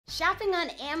Shopping on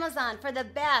Amazon for the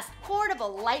best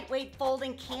portable lightweight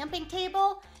folding camping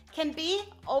table can be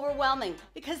overwhelming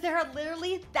because there are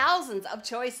literally thousands of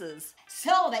choices.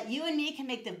 So that you and me can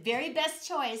make the very best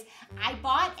choice, I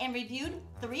bought and reviewed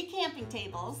 3 camping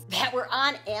tables that were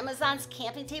on Amazon's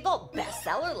camping table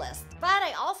bestseller list. But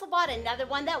I also bought another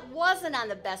one that wasn't on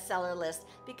the bestseller list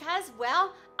because,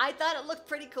 well, I thought it looked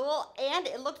pretty cool and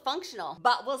it looked functional.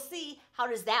 But we'll see, how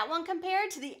does that one compare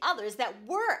to the others that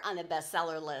were on the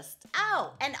bestseller list?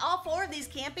 Oh, and all 4 of these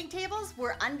camping tables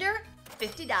were under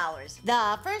 $50.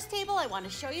 The first table I want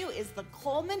to show you is the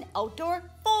Coleman Outdoor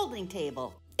Folding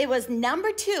Table. It was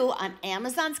number 2 on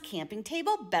Amazon's camping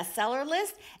table bestseller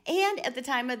list, and at the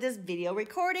time of this video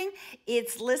recording,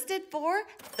 it's listed for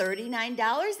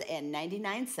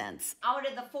 $39.99. Out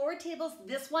of the 4 tables,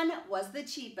 this one was the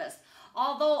cheapest,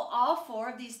 although all 4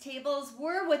 of these tables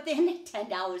were within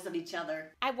 $10 of each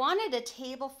other. I wanted a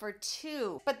table for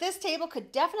 2, but this table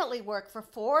could definitely work for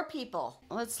 4 people.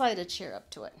 Let's slide a chair up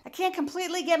to it. I can't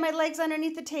completely get my legs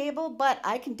underneath the table, but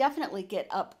I can definitely get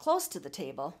up close to the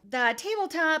table. The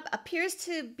tabletop appears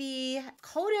to be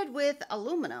coated with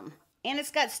aluminum, and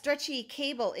it's got stretchy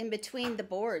cable in between the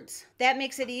boards. That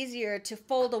makes it easier to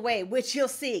fold away, which you'll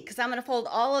see, because I'm going to fold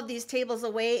all of these tables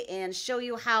away and show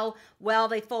you how well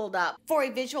they fold up. For a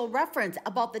visual reference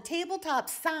about the tabletop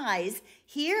size,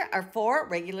 here are 4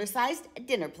 regular sized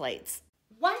dinner plates.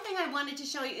 One thing I wanted to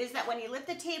show you is that when you lift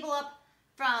the table up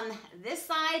from this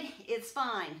side, it's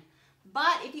fine.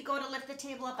 But if you go to lift the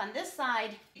table up on this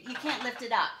side, you can't lift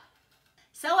it up.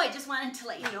 So I just wanted to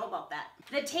let you know about that.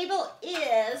 The table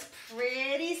is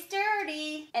pretty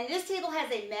sturdy, and this table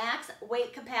has a max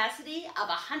weight capacity of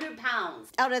 100 pounds.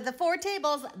 Out of the 4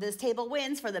 tables, this table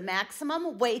wins for the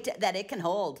maximum weight that it can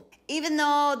hold. Even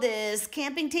though this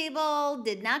camping table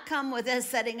did not come with a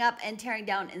setting up and tearing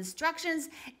down instructions,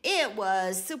 it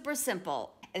was super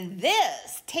simple.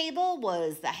 This table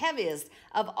was the heaviest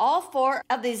of all 4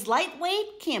 of these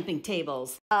lightweight camping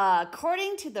tables.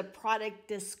 According to the product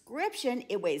description,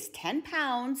 it weighs 10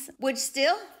 pounds, which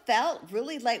still felt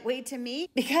really lightweight to me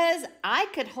because I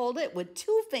could hold it with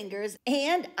 2 fingers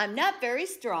and I'm not very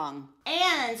strong.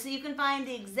 And so you can find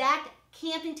the exact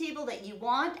camping table that you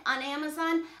want on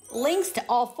Amazon. Links to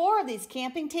all 4 of these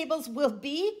camping tables will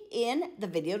be in the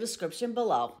video description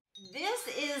below. This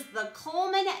is the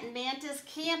Coleman Mantis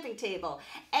camping table,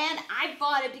 and I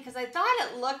bought it because I thought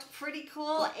it looked pretty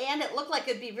cool and it looked like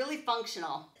it'd be really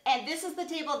functional. And this is the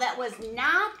table that was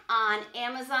not on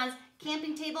Amazon's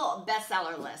camping table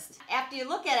bestseller list. After you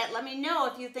look at it, let me know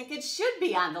if you think it should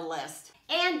be on the list.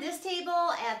 And this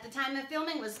table at the time of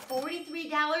filming was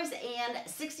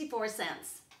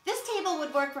 $43.64. This table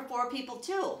would work for 4 people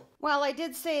too. While I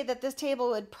did say that this table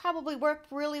would probably work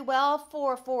really well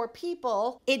for 4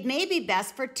 people, it may be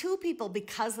best for 2 people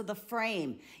because of the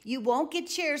frame. You won't get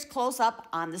chairs close up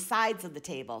on the sides of the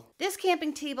table. This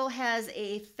camping table has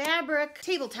a fabric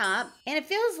tabletop, and it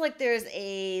feels like there's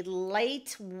a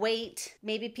lightweight,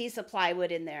 maybe piece of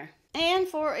plywood in there. And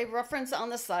for a reference on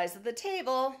the size of the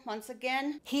table, once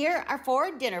again, here are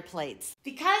 4 dinner plates.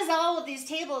 Because all of these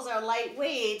tables are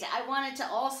lightweight, I wanted to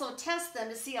also test them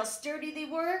to see how sturdy they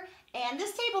were. And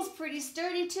this table's pretty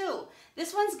sturdy too.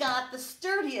 This one's got the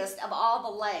sturdiest of all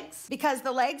the legs because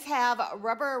the legs have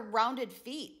rubber rounded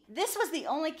feet. This was the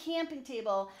only camping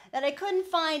table that I couldn't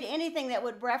find anything that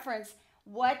would reference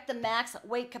what the max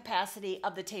weight capacity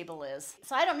of the table is.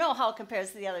 So I don't know how it compares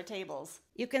to the other tables.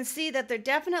 You can see that there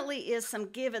definitely is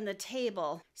some give in the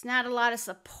table. It's not a lot of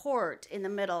support in the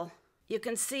middle. You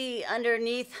can see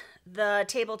underneath the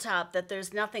tabletop that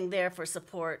there's nothing there for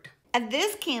support. And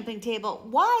this camping table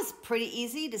was pretty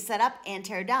easy to set up and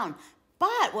tear down.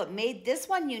 But what made this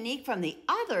one unique from the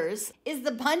others is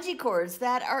the bungee cords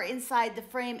that are inside the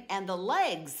frame and the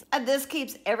legs. And this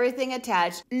keeps everything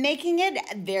attached, making it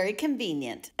very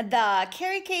convenient. The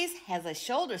carry case has a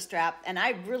shoulder strap, and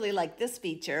I really like this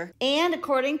feature. And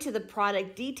according to the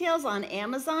product details on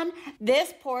Amazon,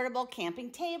 this portable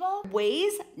camping table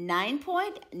weighs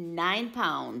 9.9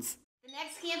 pounds. The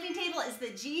next camping table is the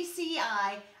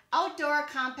GCI Outdoor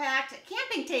Compact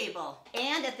Camping Table.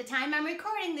 And at the time I'm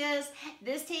recording this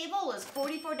table was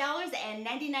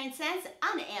 $44.99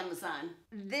 on Amazon.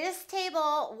 This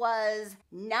table was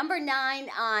number 9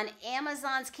 on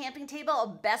Amazon's camping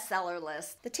table bestseller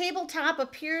list. The tabletop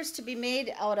appears to be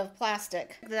made out of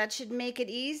plastic. That should make it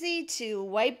easy to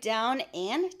wipe down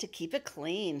and to keep it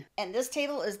clean. And this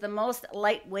table is the most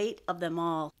lightweight of them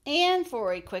all. And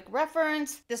for a quick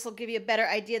reference, this will give you a better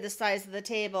idea of the size of the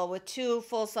table with 2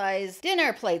 full-size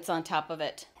dinner plates on top of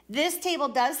it. This table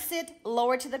does sit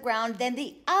lower to the ground than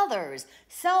the others,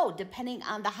 so depending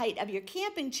on the height of your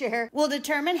camping chair will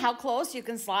determine how close you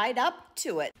can slide up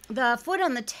to it. The foot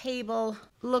on the table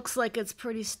looks like it's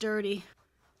pretty sturdy.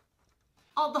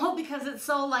 Although because it's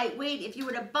so lightweight, if you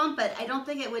were to bump it, I don't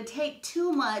think it would take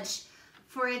too much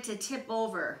for it to tip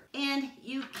over. And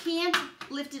you can't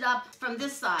lift it up from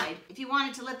this side. If you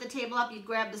wanted to lift the table up, you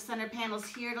grab the center panels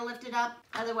here to lift it up.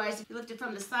 Otherwise, if you lift it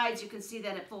from the sides, you can see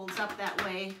that it folds up that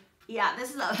way. Yeah,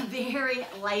 this is a very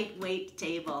lightweight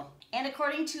table. And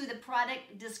according to the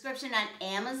product description on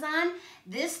Amazon,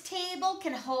 this table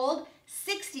can hold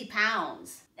 60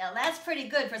 pounds. Now that's pretty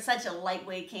good for such a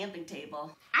lightweight camping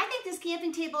table. I think this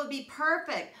camping table would be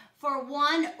perfect for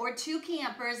 1 or 2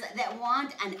 campers that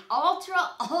want an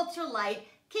ultra light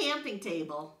camping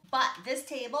table. But this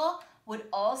table would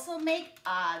also make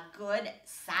a good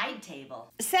side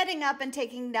table. Setting up and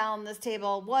taking down this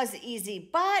table was easy,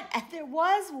 but there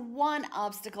was one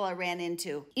obstacle I ran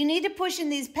into. You need to push in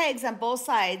these pegs on both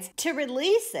sides to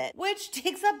release it, which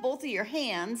takes up both of your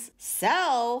hands.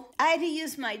 So I had to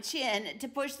use my chin to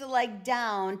push the leg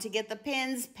down to get the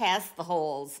pins past the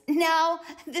holes. Now,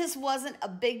 this wasn't a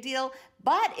big deal,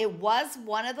 but it was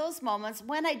one of those moments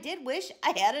when I did wish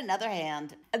I had another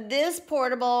hand. This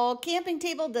portable camping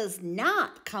table does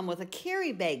not come with a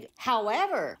carry bag.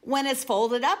 However, when it's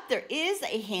folded up, there is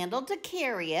a handle to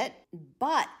carry it,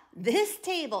 but this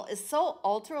table is so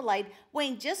ultra light,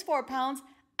 weighing just 4 pounds,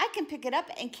 I can pick it up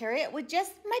and carry it with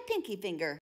just my pinky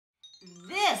finger.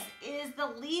 This is the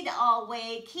Lead All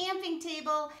Way camping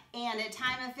table, and at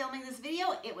time of filming this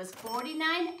video, it was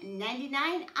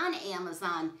 $49.99 on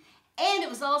Amazon. And it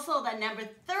was also the number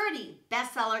 30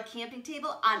 bestseller camping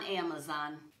table on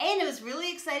Amazon. And I was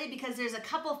really excited because there's a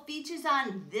couple features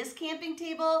on this camping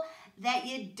table that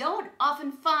you don't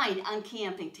often find on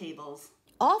camping tables.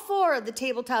 All 4 of the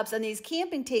tabletops on these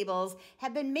camping tables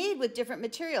have been made with different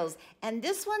materials, and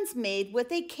this one's made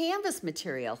with a canvas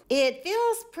material. It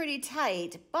feels pretty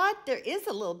tight, but there is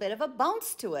a little bit of a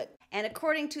bounce to it. And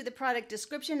according to the product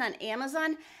description on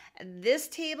Amazon, this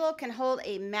table can hold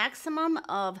a maximum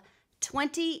of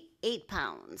 28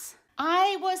 pounds.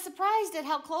 I was surprised at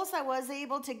how close I was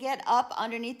able to get up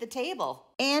underneath the table.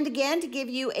 And again, to give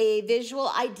you a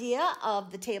visual idea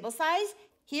of the table size,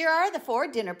 here are the 4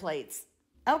 dinner plates.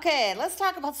 Okay, let's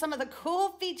talk about some of the cool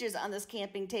features on this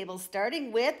camping table,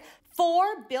 starting with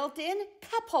 4 built-in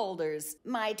cup holders.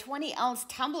 My 20-ounce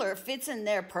tumbler fits in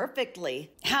there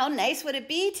perfectly. How nice would it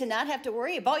be to not have to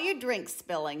worry about your drink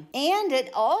spilling? And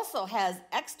it also has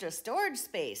extra storage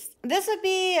space. This would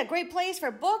be a great place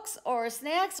for books or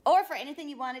snacks or for anything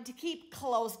you wanted to keep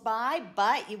close by,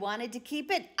 but you wanted to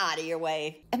keep it out of your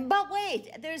way. But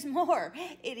wait, there's more.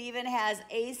 It even has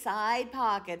a side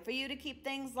pocket for you to keep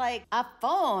things like a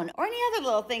phone or any other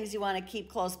little things you want to keep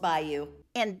close by you.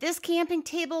 And this camping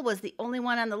table was the only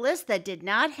one on the list that did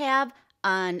not have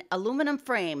an aluminum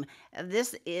frame.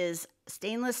 This is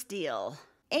stainless steel.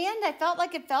 And I felt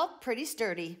like it felt pretty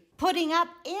sturdy. Putting up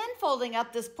and folding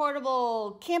up this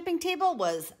portable camping table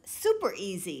was super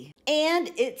easy.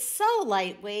 And it's so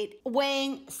lightweight,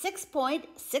 weighing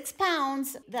 6.6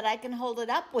 pounds, that I can hold it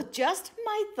up with just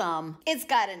my thumb. It's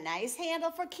got a nice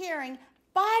handle for carrying,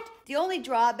 but the only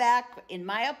drawback, in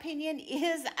my opinion,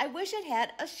 is I wish it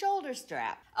had a shoulder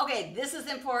strap. Okay, this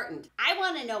is important. I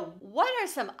want to know, what are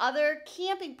some other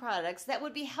camping products that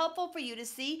would be helpful for you to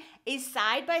see a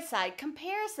side-by-side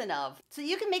comparison of, so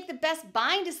you can make the best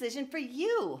buying decision for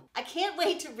you? I can't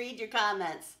wait to read your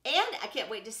comments. And I can't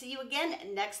wait to see you again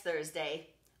next Thursday.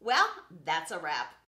 Well, that's a wrap.